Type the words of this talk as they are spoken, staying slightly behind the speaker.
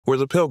Were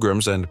the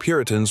Pilgrims and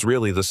Puritans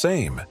really the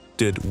same?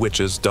 Did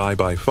witches die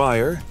by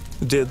fire?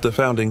 Did the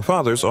Founding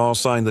Fathers all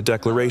sign the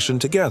Declaration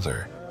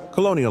together?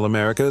 Colonial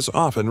America is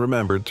often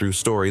remembered through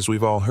stories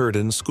we've all heard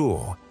in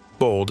school.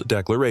 Bold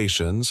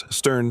declarations,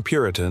 stern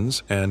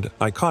Puritans, and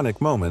iconic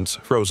moments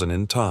frozen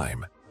in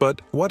time. But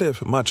what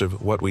if much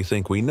of what we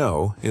think we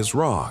know is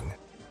wrong?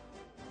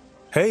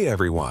 Hey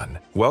everyone,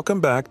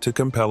 welcome back to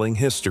Compelling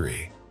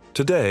History.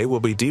 Today we'll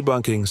be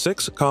debunking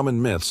 6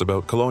 common myths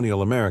about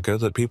colonial America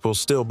that people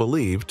still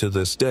believe to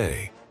this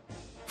day.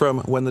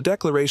 From when the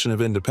Declaration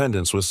of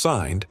Independence was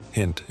signed,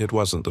 hint it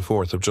wasn't the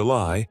 4th of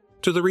July,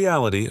 to the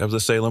reality of the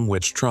Salem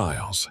witch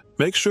trials.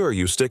 Make sure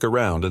you stick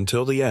around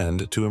until the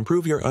end to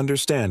improve your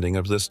understanding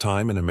of this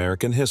time in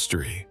American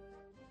history.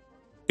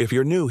 If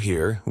you're new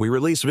here, we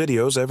release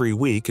videos every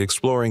week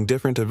exploring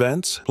different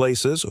events,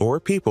 places, or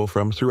people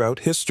from throughout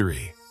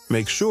history.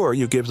 Make sure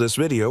you give this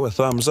video a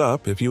thumbs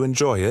up if you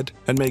enjoy it,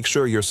 and make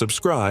sure you're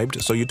subscribed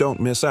so you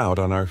don't miss out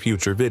on our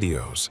future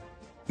videos.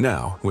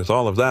 Now, with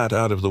all of that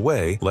out of the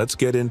way, let's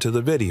get into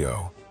the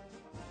video.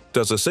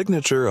 Does a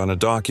signature on a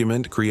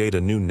document create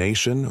a new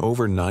nation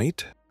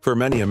overnight? For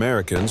many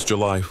Americans,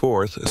 July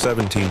 4th,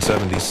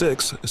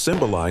 1776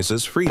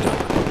 symbolizes freedom,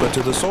 but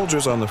to the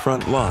soldiers on the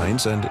front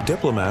lines and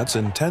diplomats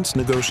in tense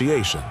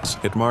negotiations,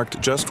 it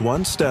marked just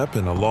one step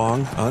in a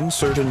long,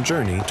 uncertain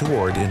journey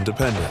toward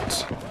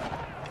independence.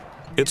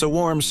 It's a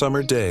warm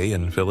summer day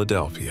in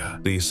Philadelphia.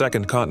 The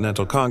Second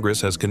Continental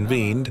Congress has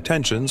convened,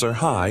 tensions are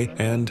high,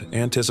 and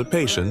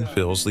anticipation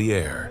fills the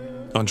air.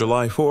 On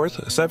July 4th,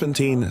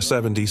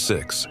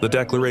 1776, the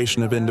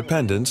Declaration of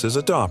Independence is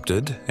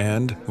adopted,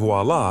 and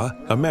voila,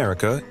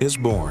 America is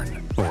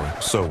born, or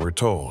so we're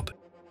told.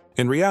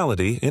 In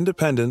reality,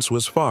 independence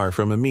was far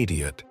from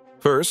immediate.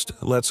 First,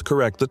 let's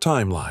correct the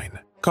timeline.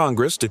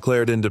 Congress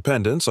declared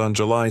independence on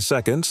July 2,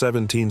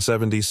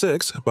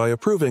 1776 by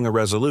approving a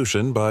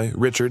resolution by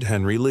Richard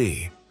Henry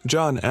Lee.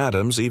 John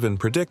Adams even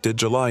predicted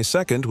July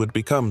 2nd would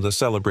become the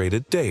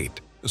celebrated date.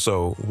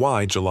 So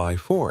why July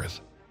 4th?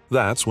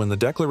 That's when the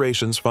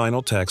Declaration's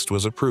final text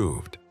was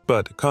approved.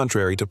 But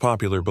contrary to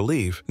popular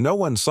belief, no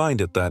one signed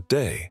it that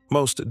day.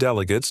 Most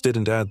delegates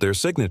didn't add their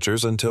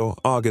signatures until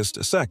August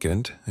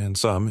 2nd, and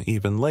some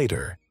even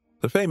later.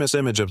 The famous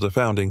image of the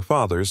Founding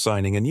Fathers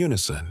signing in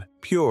unison.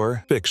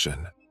 Pure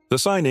fiction. The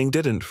signing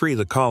didn't free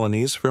the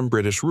colonies from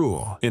British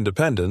rule.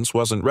 Independence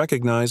wasn't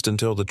recognized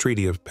until the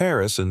Treaty of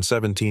Paris in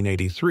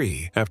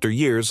 1783, after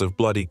years of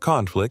bloody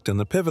conflict and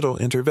the pivotal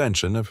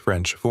intervention of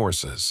French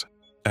forces.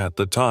 At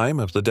the time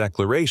of the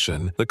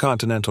Declaration, the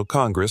Continental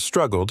Congress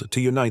struggled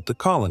to unite the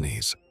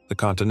colonies. The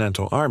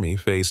Continental Army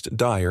faced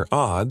dire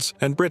odds,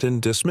 and Britain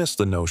dismissed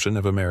the notion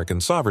of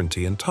American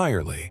sovereignty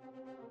entirely.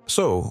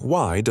 So,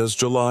 why does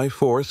July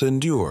 4th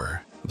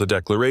endure? The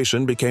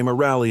Declaration became a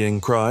rallying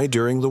cry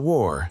during the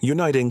war,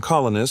 uniting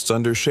colonists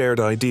under shared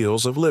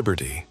ideals of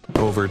liberty.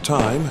 Over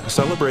time,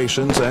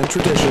 celebrations and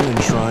tradition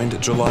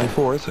enshrined July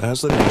 4th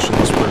as the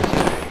nation's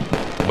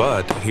birthday.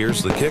 But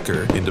here's the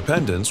kicker: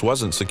 independence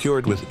wasn't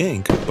secured with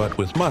ink, but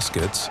with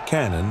muskets,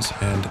 cannons,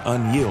 and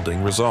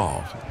unyielding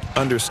resolve.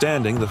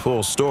 Understanding the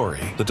full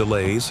story, the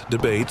delays,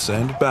 debates,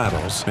 and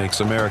battles makes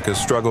America's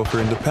struggle for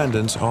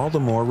independence all the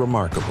more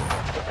remarkable.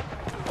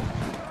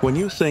 When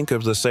you think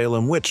of the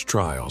Salem witch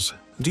trials,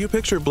 do you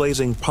picture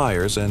blazing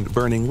pyres and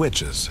burning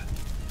witches?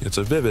 It's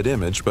a vivid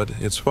image, but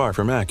it's far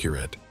from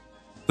accurate.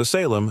 The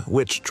Salem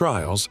witch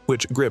trials,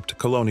 which gripped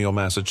colonial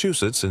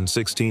Massachusetts in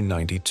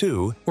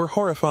 1692, were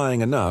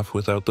horrifying enough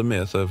without the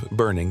myth of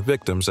burning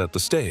victims at the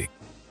stake.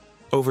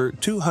 Over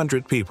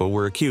 200 people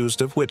were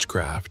accused of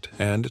witchcraft,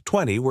 and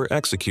 20 were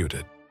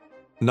executed.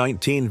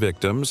 19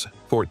 victims,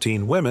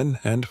 14 women,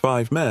 and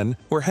 5 men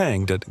were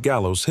hanged at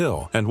Gallows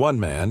Hill, and one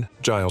man,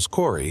 Giles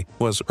Corey,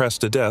 was pressed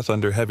to death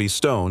under heavy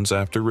stones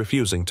after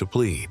refusing to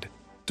plead.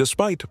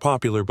 Despite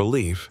popular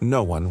belief,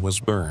 no one was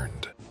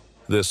burned.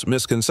 This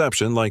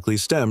misconception likely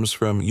stems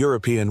from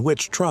European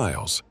witch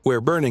trials, where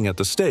burning at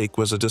the stake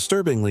was a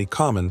disturbingly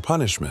common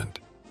punishment.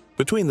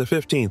 Between the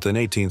 15th and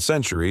 18th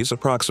centuries,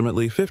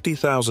 approximately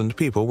 50,000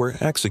 people were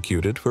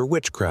executed for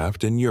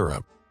witchcraft in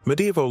Europe.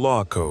 Medieval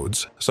law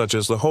codes, such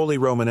as the Holy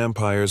Roman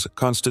Empire's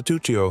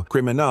Constitutio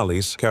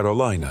Criminalis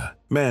Carolina,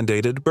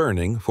 mandated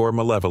burning for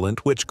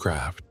malevolent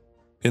witchcraft.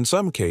 In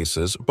some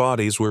cases,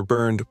 bodies were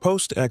burned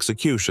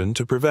post-execution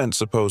to prevent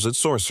supposed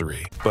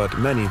sorcery, but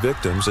many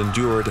victims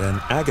endured an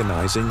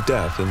agonizing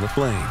death in the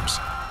flames.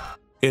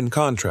 In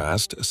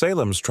contrast,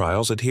 Salem's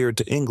trials adhered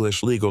to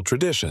English legal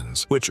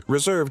traditions, which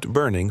reserved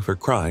burning for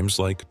crimes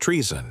like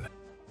treason.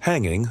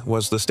 Hanging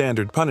was the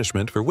standard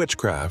punishment for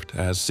witchcraft,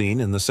 as seen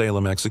in the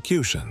Salem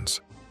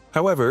executions.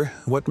 However,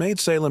 what made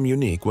Salem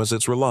unique was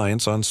its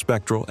reliance on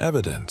spectral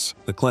evidence,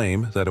 the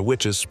claim that a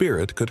witch's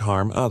spirit could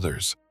harm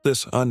others.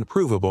 This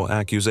unprovable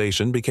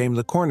accusation became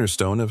the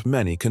cornerstone of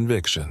many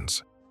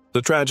convictions.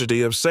 The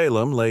tragedy of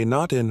Salem lay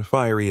not in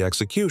fiery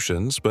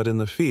executions, but in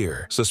the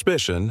fear,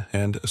 suspicion,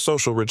 and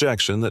social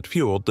rejection that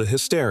fueled the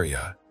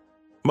hysteria.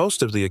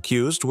 Most of the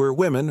accused were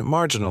women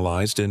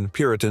marginalized in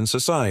Puritan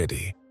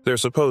society, their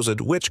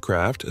supposed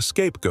witchcraft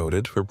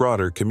scapegoated for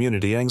broader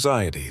community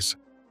anxieties.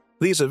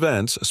 These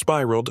events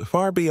spiraled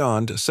far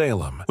beyond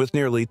Salem, with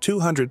nearly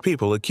 200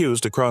 people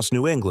accused across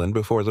New England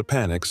before the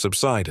panic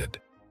subsided.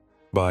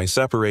 By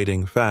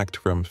separating fact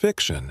from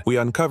fiction, we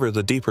uncover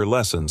the deeper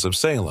lessons of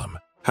Salem,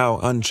 how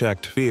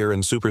unchecked fear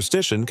and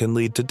superstition can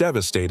lead to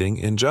devastating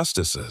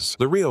injustices.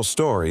 The real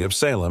story of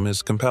Salem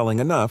is compelling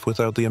enough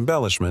without the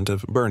embellishment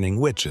of burning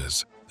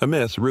witches, a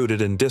myth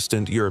rooted in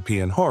distant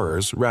European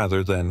horrors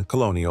rather than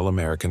colonial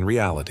American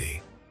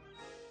reality.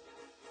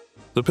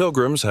 The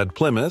Pilgrims had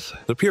Plymouth,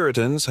 the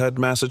Puritans had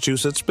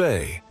Massachusetts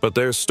Bay, but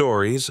their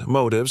stories,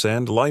 motives,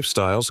 and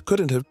lifestyles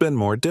couldn't have been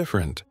more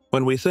different.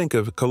 When we think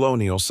of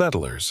colonial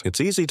settlers,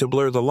 it's easy to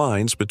blur the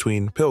lines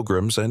between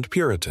Pilgrims and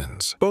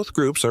Puritans. Both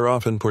groups are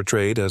often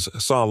portrayed as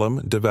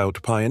solemn,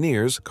 devout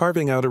pioneers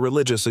carving out a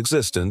religious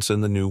existence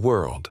in the New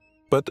World.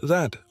 But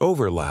that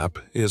overlap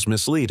is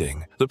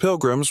misleading. The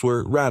Pilgrims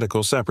were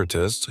radical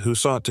separatists who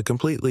sought to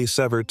completely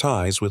sever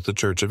ties with the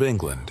Church of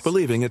England,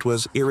 believing it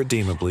was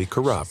irredeemably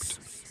corrupt.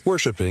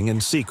 Worshipping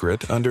in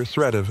secret under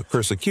threat of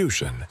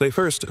persecution, they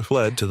first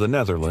fled to the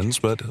Netherlands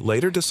but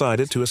later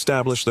decided to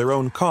establish their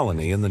own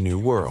colony in the New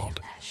World.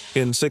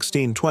 In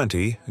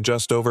 1620,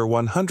 just over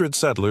 100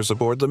 settlers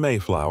aboard the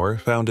Mayflower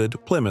founded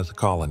Plymouth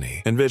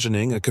Colony,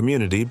 envisioning a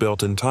community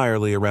built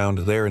entirely around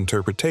their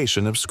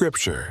interpretation of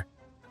Scripture.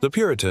 The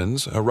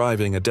Puritans,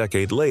 arriving a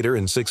decade later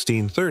in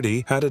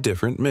 1630, had a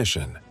different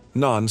mission.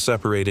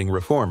 Non-separating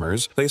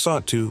reformers, they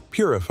sought to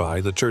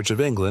purify the Church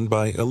of England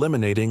by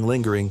eliminating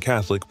lingering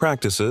Catholic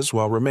practices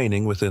while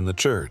remaining within the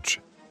Church.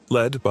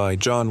 Led by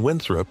John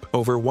Winthrop,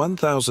 over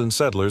 1,000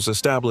 settlers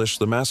established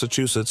the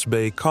Massachusetts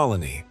Bay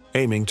Colony,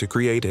 aiming to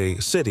create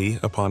a city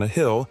upon a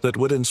hill that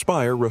would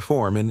inspire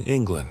reform in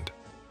England.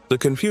 The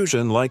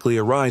confusion likely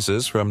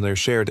arises from their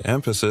shared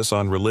emphasis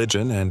on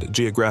religion and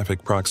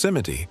geographic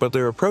proximity, but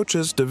their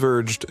approaches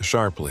diverged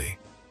sharply.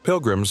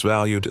 Pilgrims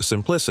valued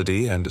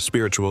simplicity and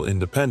spiritual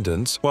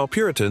independence, while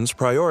Puritans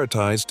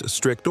prioritized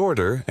strict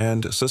order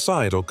and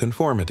societal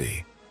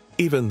conformity.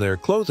 Even their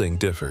clothing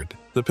differed.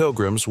 The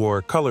Pilgrims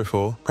wore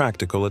colorful,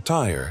 practical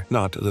attire,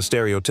 not the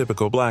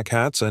stereotypical black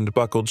hats and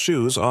buckled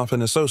shoes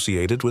often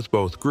associated with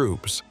both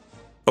groups.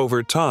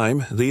 Over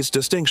time, these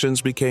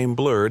distinctions became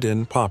blurred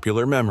in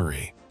popular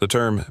memory. The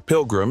term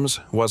Pilgrims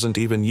wasn't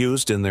even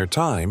used in their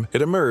time.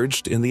 It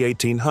emerged in the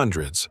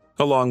 1800s,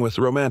 along with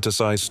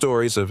romanticized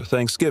stories of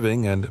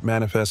Thanksgiving and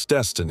manifest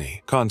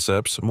destiny,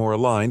 concepts more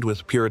aligned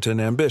with Puritan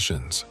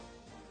ambitions.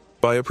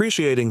 By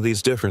appreciating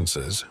these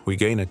differences, we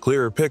gain a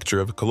clearer picture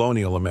of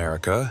colonial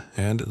America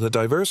and the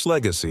diverse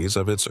legacies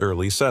of its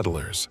early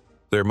settlers.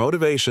 Their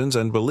motivations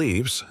and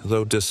beliefs,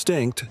 though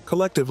distinct,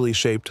 collectively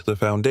shaped the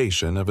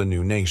foundation of a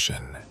new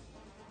nation.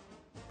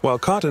 While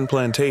cotton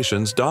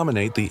plantations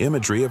dominate the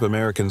imagery of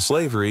American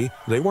slavery,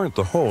 they weren't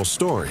the whole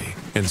story.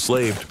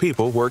 Enslaved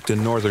people worked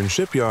in northern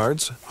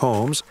shipyards,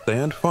 homes,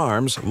 and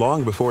farms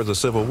long before the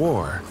Civil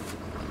War.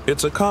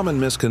 It's a common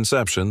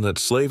misconception that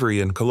slavery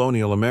in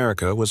colonial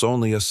America was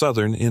only a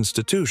Southern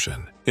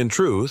institution. In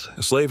truth,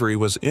 slavery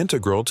was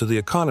integral to the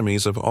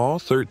economies of all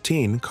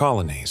 13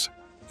 colonies.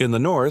 In the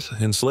North,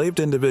 enslaved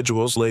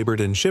individuals labored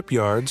in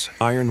shipyards,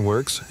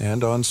 ironworks,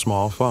 and on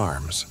small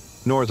farms.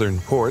 Northern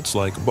ports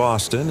like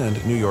Boston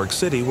and New York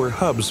City were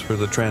hubs for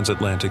the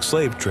transatlantic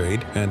slave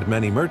trade, and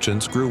many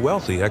merchants grew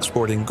wealthy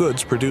exporting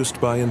goods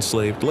produced by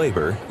enslaved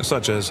labor,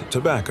 such as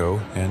tobacco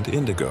and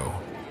indigo.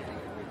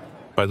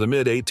 By the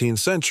mid-18th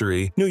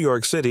century, New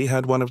York City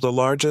had one of the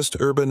largest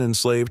urban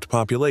enslaved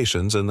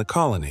populations in the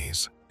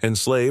colonies.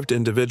 Enslaved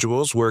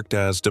individuals worked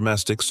as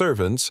domestic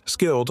servants,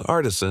 skilled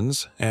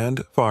artisans,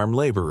 and farm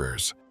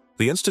laborers.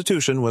 The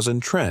institution was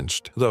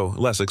entrenched, though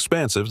less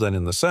expansive than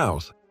in the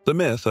South. The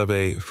myth of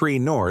a free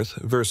North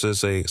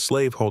versus a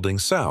slave-holding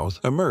South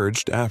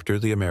emerged after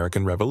the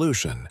American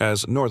Revolution,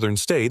 as northern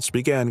states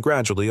began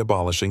gradually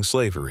abolishing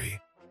slavery.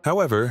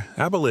 However,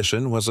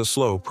 abolition was a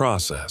slow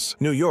process.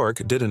 New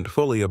York didn't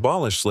fully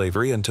abolish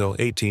slavery until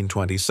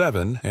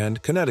 1827,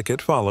 and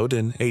Connecticut followed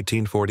in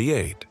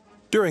 1848.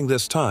 During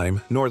this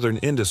time, northern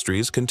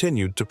industries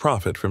continued to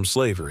profit from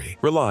slavery,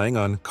 relying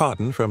on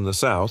cotton from the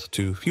South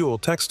to fuel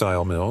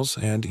textile mills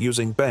and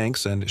using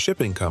banks and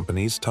shipping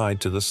companies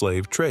tied to the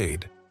slave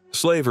trade.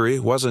 Slavery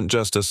wasn't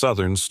just a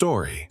Southern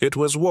story. It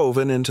was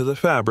woven into the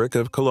fabric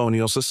of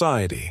colonial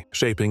society,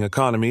 shaping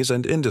economies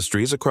and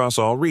industries across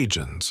all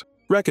regions.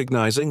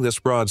 Recognizing this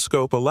broad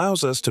scope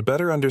allows us to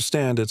better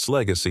understand its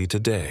legacy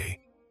today.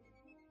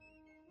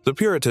 The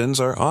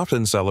Puritans are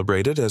often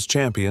celebrated as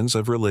champions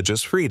of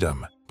religious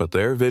freedom, but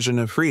their vision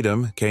of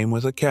freedom came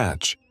with a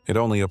catch. It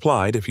only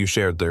applied if you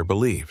shared their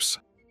beliefs.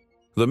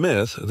 The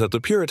myth that the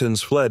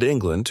Puritans fled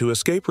England to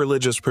escape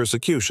religious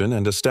persecution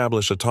and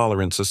establish a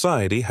tolerant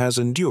society has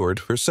endured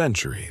for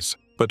centuries.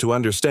 But to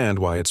understand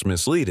why it's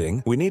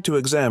misleading, we need to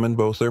examine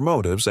both their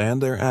motives and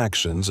their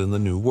actions in the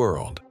New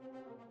World.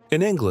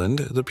 In England,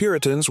 the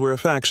Puritans were a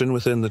faction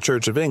within the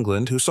Church of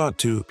England who sought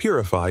to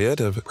purify it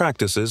of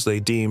practices they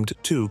deemed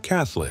too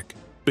Catholic.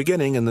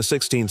 Beginning in the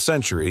 16th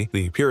century,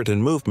 the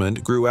Puritan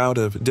movement grew out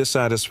of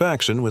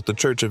dissatisfaction with the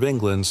Church of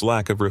England's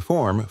lack of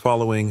reform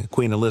following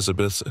Queen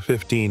Elizabeth's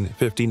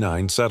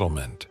 1559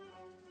 settlement.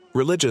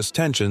 Religious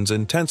tensions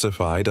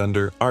intensified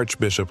under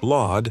Archbishop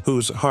Laud,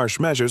 whose harsh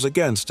measures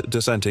against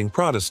dissenting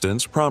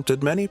Protestants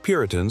prompted many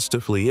Puritans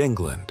to flee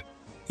England.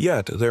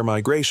 Yet their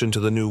migration to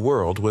the New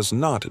World was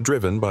not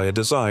driven by a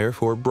desire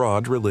for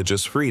broad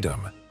religious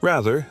freedom.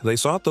 Rather, they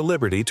sought the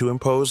liberty to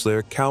impose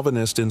their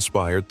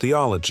Calvinist-inspired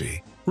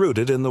theology,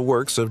 rooted in the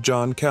works of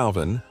John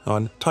Calvin,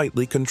 on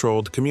tightly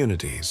controlled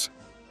communities.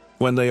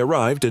 When they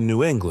arrived in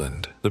New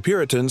England, the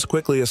Puritans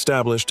quickly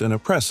established an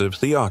oppressive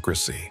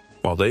theocracy.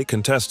 While they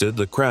contested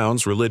the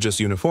Crown's religious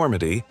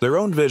uniformity, their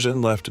own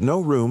vision left no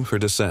room for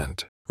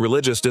dissent.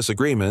 Religious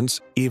disagreements,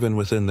 even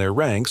within their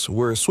ranks,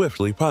 were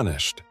swiftly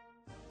punished.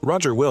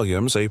 Roger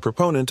Williams, a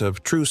proponent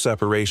of true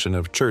separation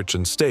of church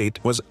and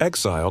state, was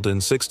exiled in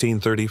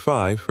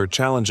 1635 for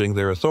challenging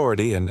their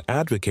authority and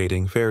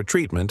advocating fair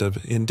treatment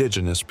of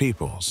indigenous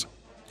peoples.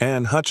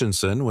 Anne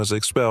Hutchinson was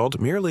expelled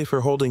merely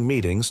for holding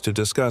meetings to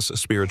discuss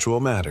spiritual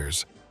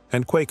matters,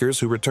 and Quakers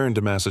who returned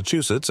to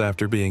Massachusetts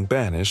after being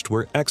banished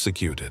were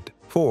executed.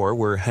 4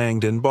 were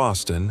hanged in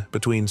Boston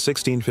between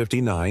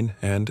 1659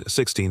 and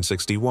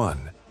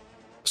 1661.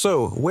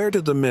 So, where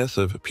did the myth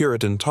of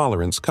Puritan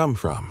tolerance come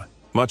from?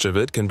 Much of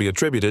it can be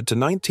attributed to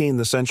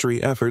 19th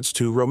century efforts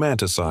to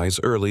romanticize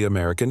early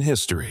American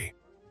history.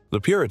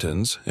 The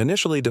Puritans,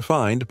 initially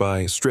defined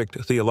by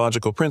strict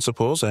theological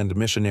principles and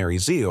missionary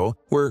zeal,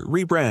 were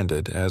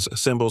rebranded as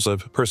symbols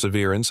of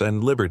perseverance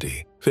and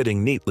liberty,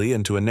 fitting neatly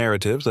into a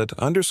narrative that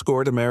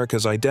underscored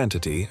America's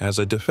identity as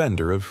a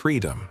defender of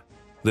freedom.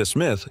 This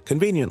myth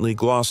conveniently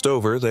glossed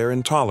over their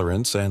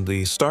intolerance and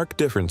the stark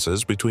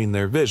differences between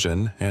their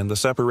vision and the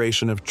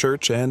separation of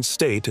church and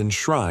state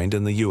enshrined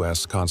in the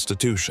U.S.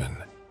 Constitution.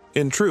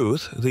 In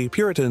truth, the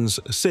Puritans'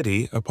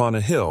 city upon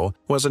a hill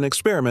was an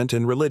experiment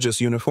in religious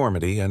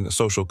uniformity and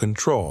social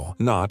control,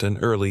 not an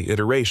early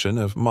iteration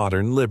of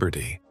modern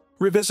liberty.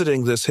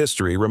 Revisiting this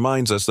history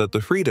reminds us that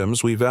the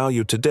freedoms we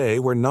value today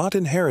were not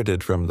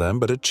inherited from them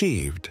but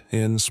achieved,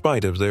 in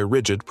spite of their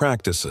rigid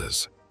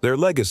practices. Their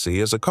legacy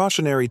is a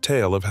cautionary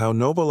tale of how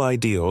noble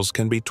ideals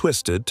can be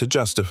twisted to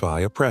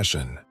justify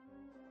oppression.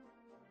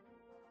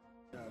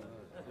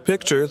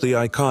 Picture the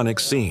iconic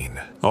scene.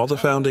 All the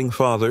Founding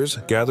Fathers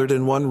gathered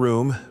in one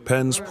room,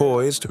 pens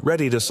poised,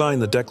 ready to sign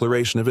the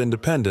Declaration of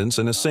Independence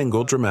in a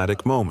single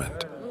dramatic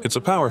moment. It's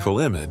a powerful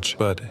image,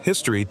 but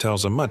history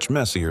tells a much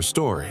messier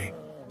story.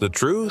 The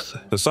truth?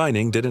 The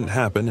signing didn't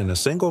happen in a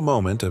single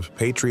moment of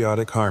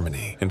patriotic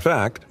harmony. In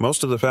fact,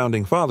 most of the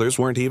Founding Fathers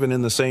weren't even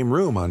in the same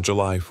room on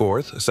July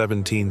 4th,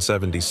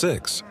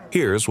 1776.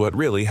 Here's what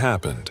really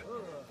happened.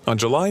 On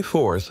July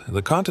 4th,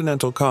 the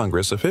Continental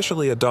Congress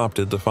officially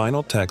adopted the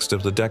final text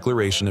of the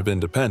Declaration of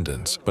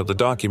Independence, but the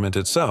document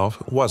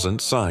itself wasn't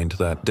signed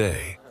that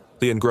day.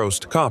 The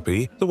engrossed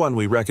copy, the one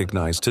we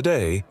recognize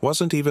today,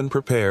 wasn't even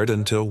prepared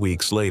until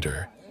weeks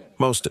later.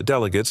 Most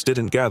delegates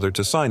didn't gather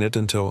to sign it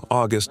until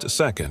August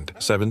 2nd,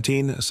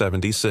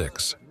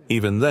 1776.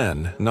 Even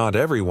then, not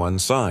everyone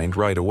signed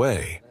right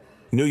away.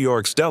 New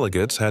York's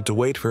delegates had to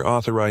wait for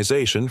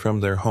authorization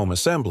from their home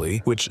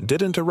assembly, which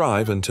didn't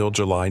arrive until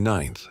July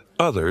 9th.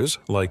 Others,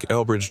 like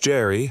Elbridge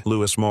Gerry,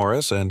 Lewis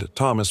Morris, and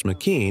Thomas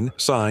McKean,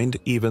 signed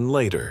even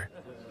later.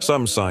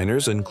 Some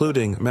signers,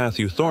 including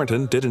Matthew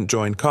Thornton, didn't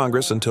join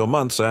Congress until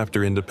months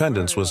after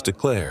independence was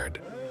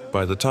declared.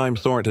 By the time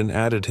Thornton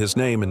added his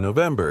name in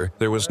November,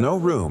 there was no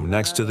room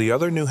next to the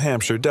other New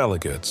Hampshire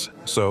delegates,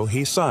 so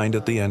he signed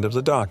at the end of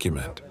the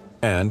document.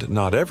 And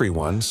not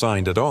everyone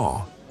signed at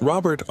all.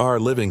 Robert R.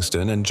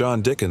 Livingston and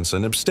John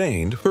Dickinson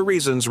abstained for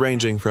reasons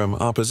ranging from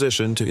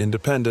opposition to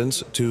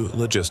independence to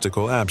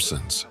logistical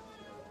absence.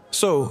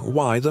 So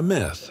why the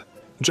myth?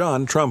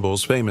 John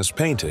Trumbull's famous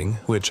painting,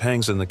 which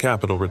hangs in the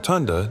Capitol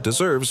Rotunda,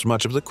 deserves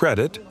much of the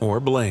credit or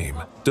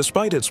blame.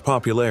 Despite its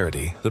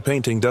popularity, the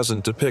painting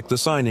doesn't depict the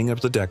signing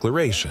of the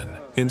Declaration.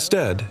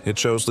 Instead, it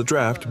shows the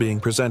draft being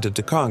presented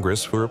to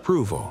Congress for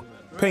approval.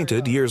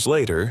 Painted years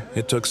later,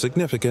 it took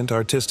significant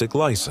artistic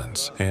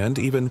license, and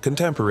even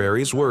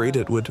contemporaries worried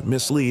it would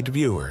mislead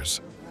viewers.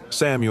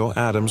 Samuel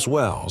Adams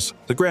Wells,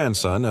 the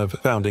grandson of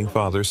Founding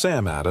Father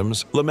Sam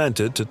Adams,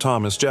 lamented to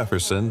Thomas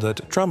Jefferson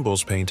that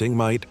Trumbull's painting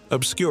might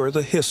obscure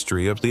the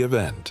history of the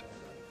event.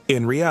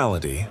 In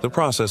reality, the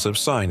process of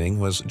signing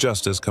was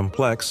just as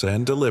complex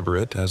and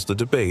deliberate as the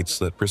debates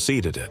that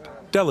preceded it.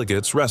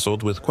 Delegates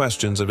wrestled with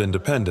questions of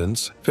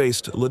independence,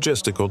 faced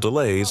logistical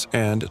delays,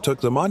 and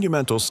took the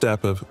monumental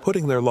step of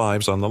putting their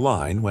lives on the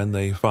line when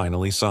they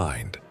finally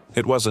signed.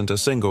 It wasn't a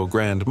single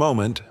grand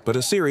moment, but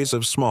a series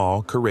of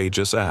small,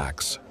 courageous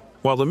acts.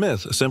 While the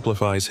myth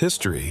simplifies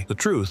history, the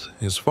truth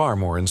is far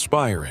more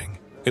inspiring.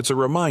 It's a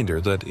reminder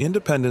that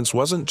independence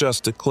wasn't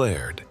just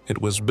declared,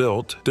 it was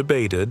built,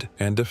 debated,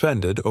 and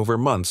defended over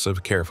months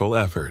of careful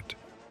effort.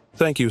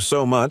 Thank you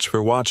so much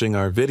for watching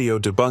our video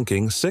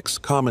debunking 6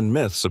 common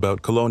myths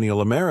about colonial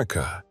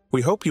America.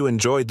 We hope you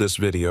enjoyed this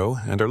video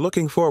and are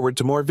looking forward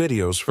to more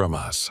videos from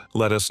us.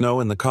 Let us know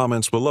in the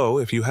comments below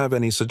if you have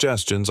any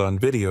suggestions on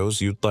videos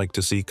you'd like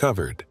to see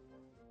covered.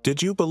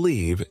 Did you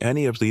believe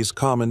any of these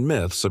common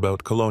myths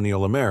about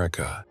colonial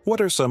America? What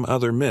are some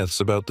other myths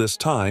about this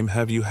time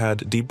have you had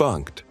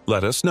debunked?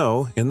 Let us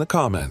know in the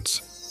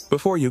comments.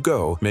 Before you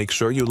go, make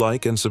sure you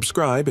like and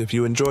subscribe if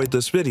you enjoyed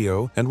this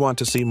video and want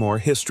to see more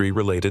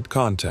history-related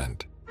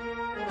content.